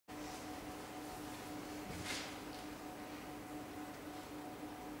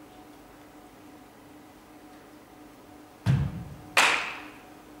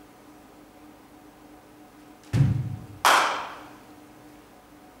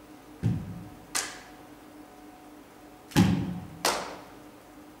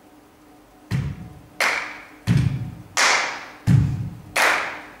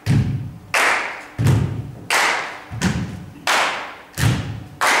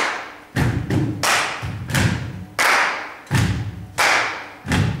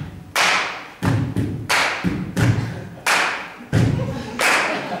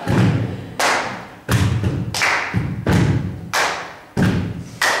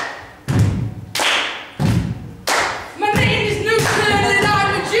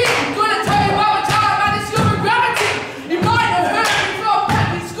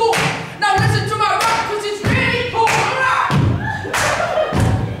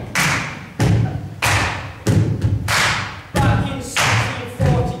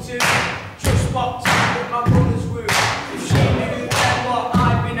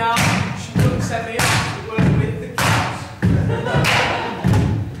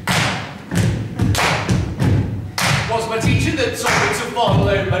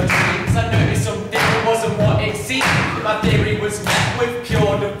followed my dreams, I noticed something wasn't what it seemed. My theory was met with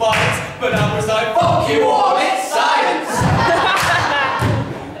pure defiance, but I was like, fuck you all, it's science!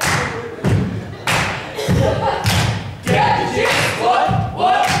 Get the gist,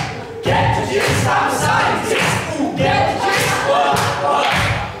 what? Get the gist, I'm a scientist! Ooh, get the gist, what?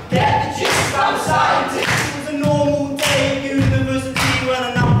 Get the gist, I'm a scientist! It was a normal day at university when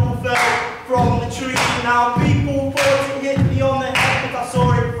an apple fell from the tree. Now people thought it hit me on the head, but I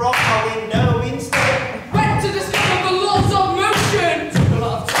saw it from my window instead. Went to discover the laws of motion! Took a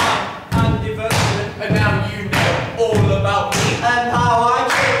lot of time and diversion, and now you know all about me And how I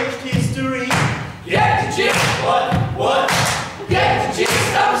changed history. Get the gist, what? Get the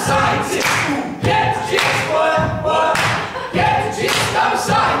gist, I'm a scientist. Ooh, get the gist, what? Get the gist, I'm a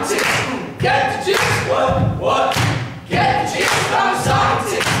scientist. Ooh, get the gist, what? Get the gist, I'm a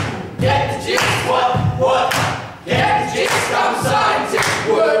scientist. Ooh, get the gist, what? Get the gist, I'm a scientist.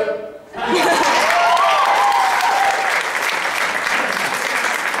 Word.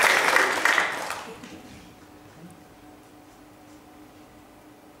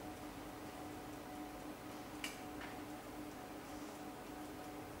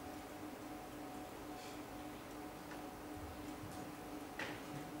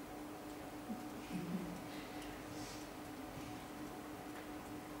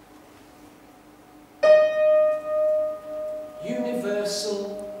 Universal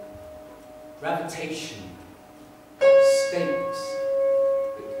gravitation states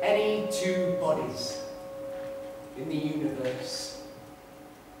that any two bodies in the universe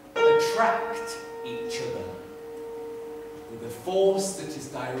attract each other with a force that is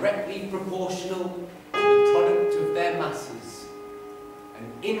directly proportional to the product of their masses and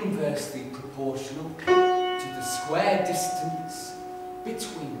inversely proportional to the square distance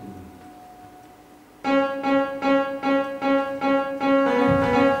between them.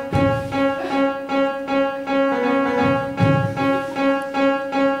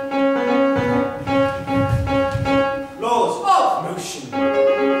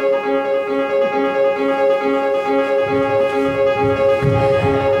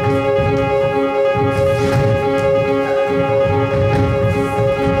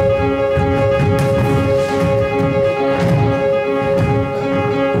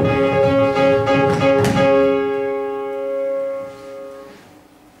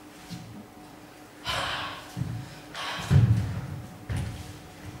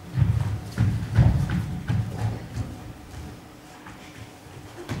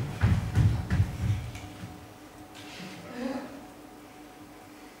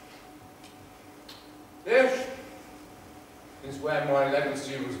 This is where my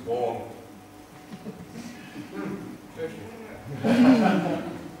legacy was born.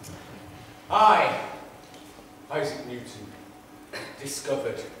 I, Isaac Newton,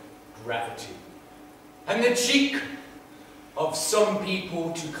 discovered gravity, and the cheek of some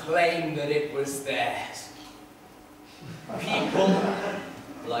people to claim that it was theirs. People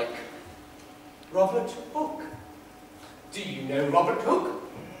like Robert Hooke. Do you know Robert Hooke?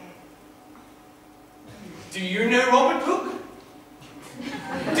 Do you know Robert Hooke?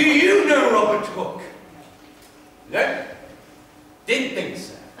 Do you know Robert Hooke? No? Didn't think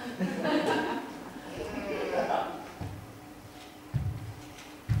so.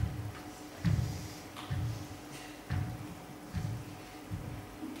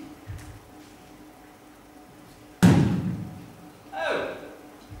 Oh,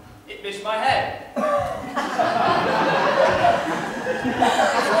 it missed my head.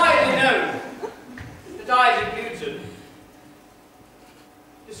 It's widely known that Isaac Newton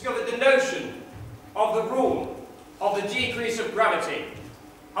discovered the notion of the rule of the decrease of gravity.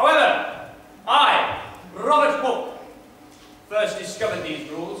 However, I, Robert Hooke, first discovered these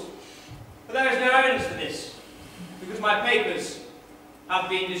rules, but there is no evidence for this, because my papers have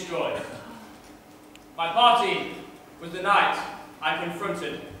been destroyed. My party was the night I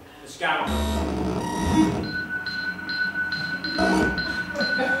confronted the scoundrel.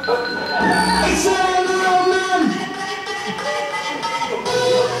 It's all the old man!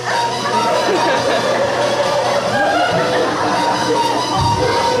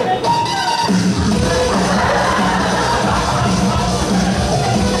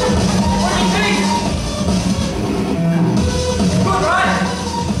 What do you think? Good, right?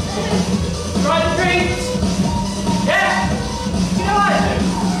 Try the drinks. Yeah? You know I do.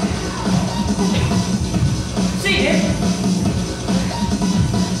 See him?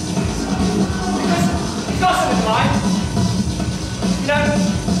 Because he's got something in mind. You know,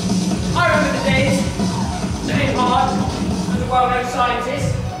 I remember the days studying hard with a well-known scientist.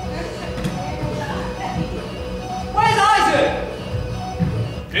 Where's Isaac?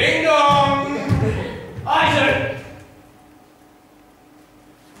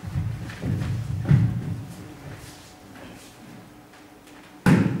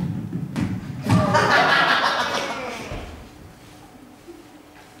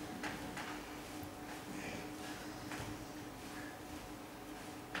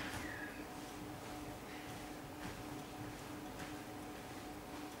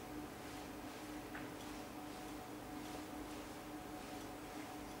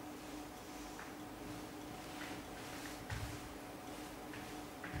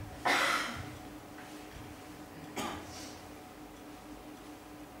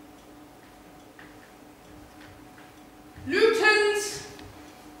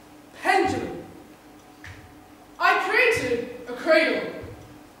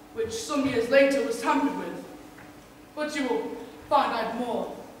 add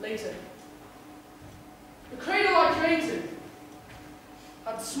more later. The cradle I created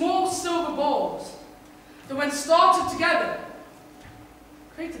had small silver balls that, when started together,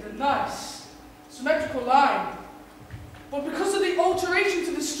 created a nice, symmetrical line. But because of the alteration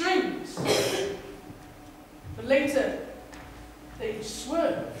to the strings, but later they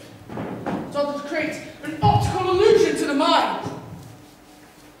swerved, started to create an optical illusion to the mind.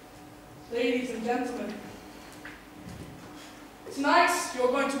 Ladies and gentlemen, tonight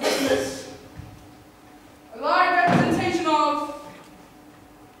you're going to witness a live representation of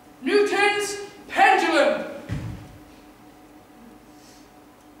Newton's pendulum.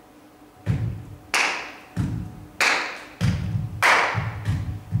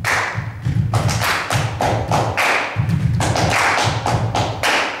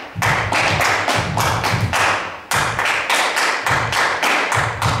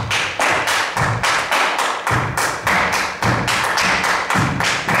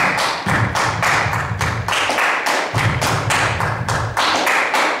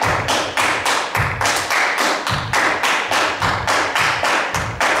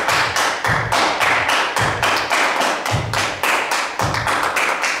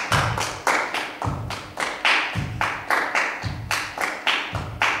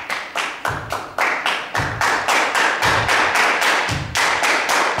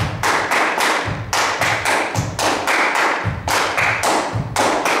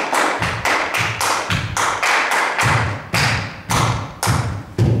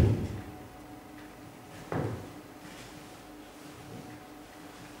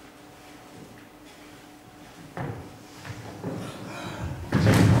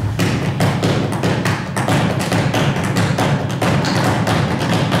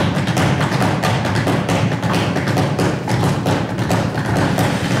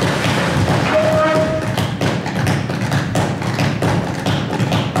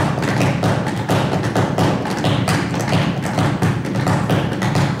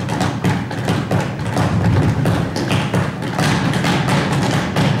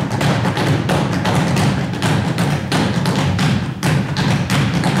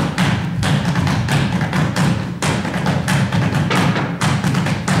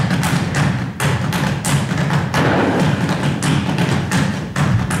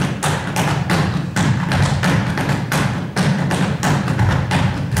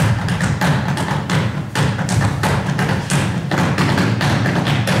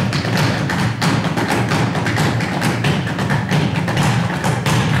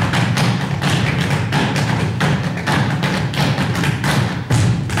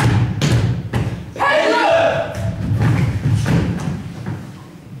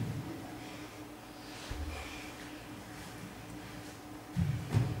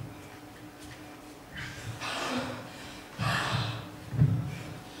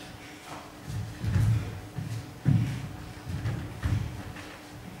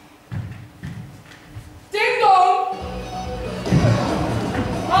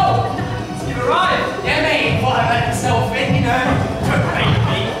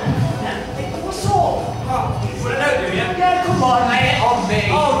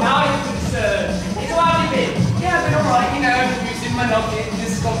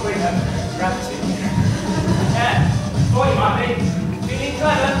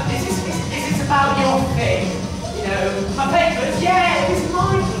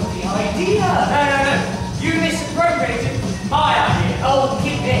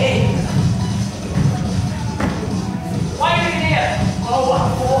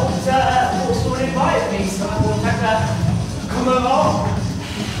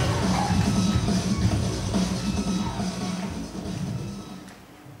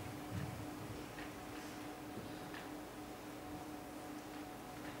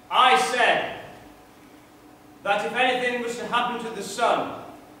 I said that if anything was to happen to the sun,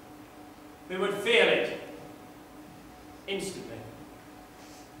 we would feel it instantly.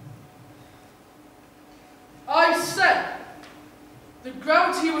 I said that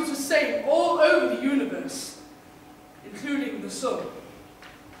gravity was the same all over the universe, including the sun.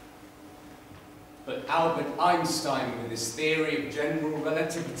 But Albert Einstein, with his theory of general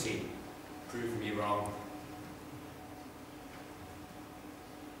relativity, proved me wrong.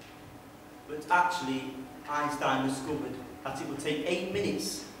 But actually, Einstein discovered that it would take 8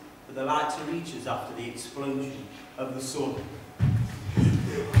 minutes for the light to reach us after the explosion of the sun.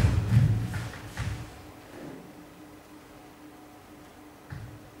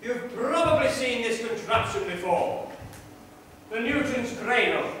 You've probably seen this contraption before. The Newton's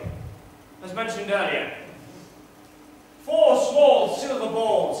cradle, as mentioned earlier. 4 small silver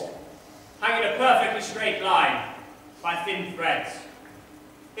balls hang in a perfectly straight line by thin threads.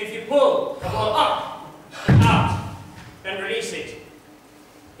 If you pull the ball up and out, then release it,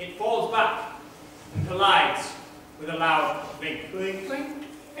 it falls back and collides with a loud clink. Clink, clink.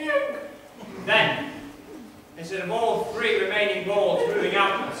 Then, instead of all three remaining balls moving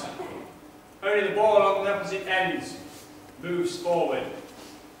outwards, only the ball on the opposite ends moves forward,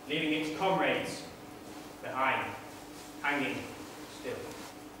 leaving its comrades behind, hanging still.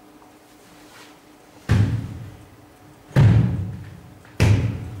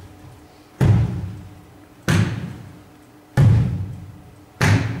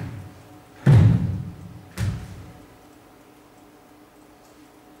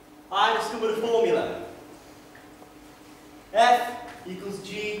 I discovered a formula. F equals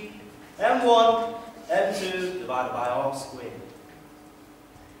G M1 M2 divided by R squared.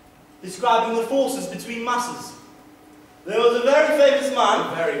 Describing the forces between masses. There was a very famous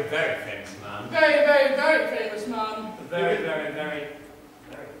man. Very, very famous man. Very, very, very famous man. Very, very, very, very famous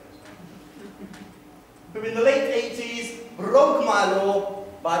man. Who in the late 80s broke my law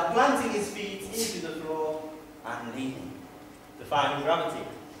by planting his feet into the floor and leaning, defying gravity.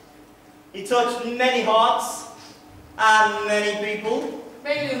 He touched many hearts and many people.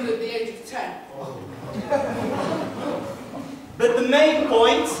 Mainly under the age of 10. But the main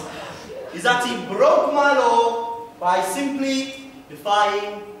point is that he broke my law by simply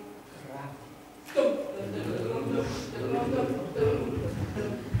defying gravity.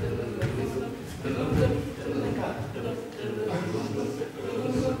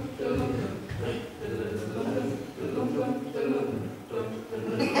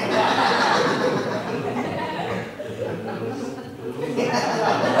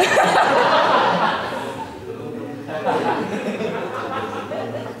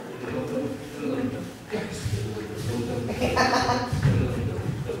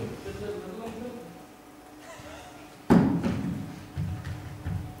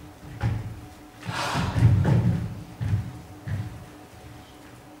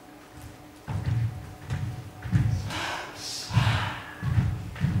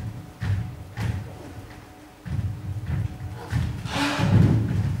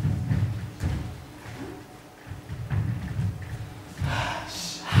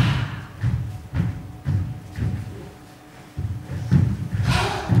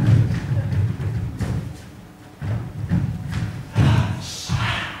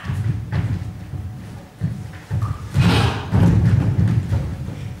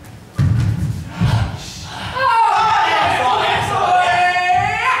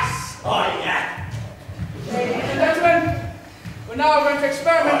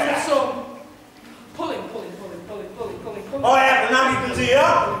 Oh yeah, and now you can see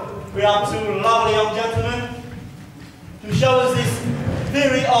here, we have two lovely young gentlemen to show us this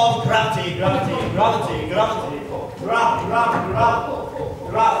theory of gravity, gravity, gravity, gravity, gravity, gravity,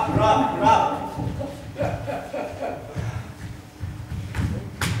 gravity, gravity, gravity.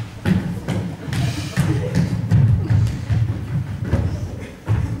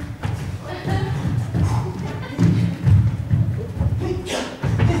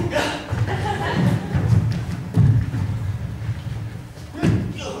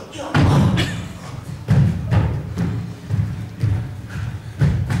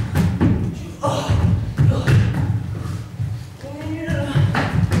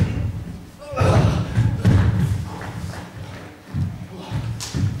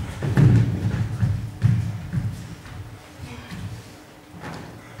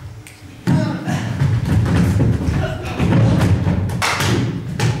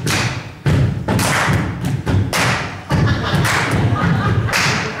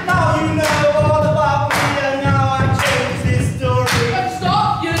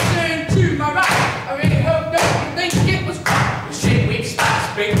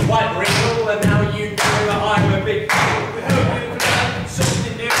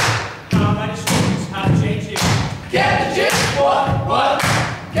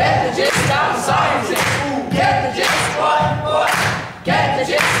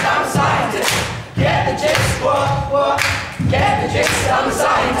 Get the gist, I'm a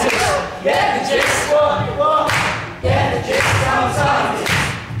scientist. Get the gist, what?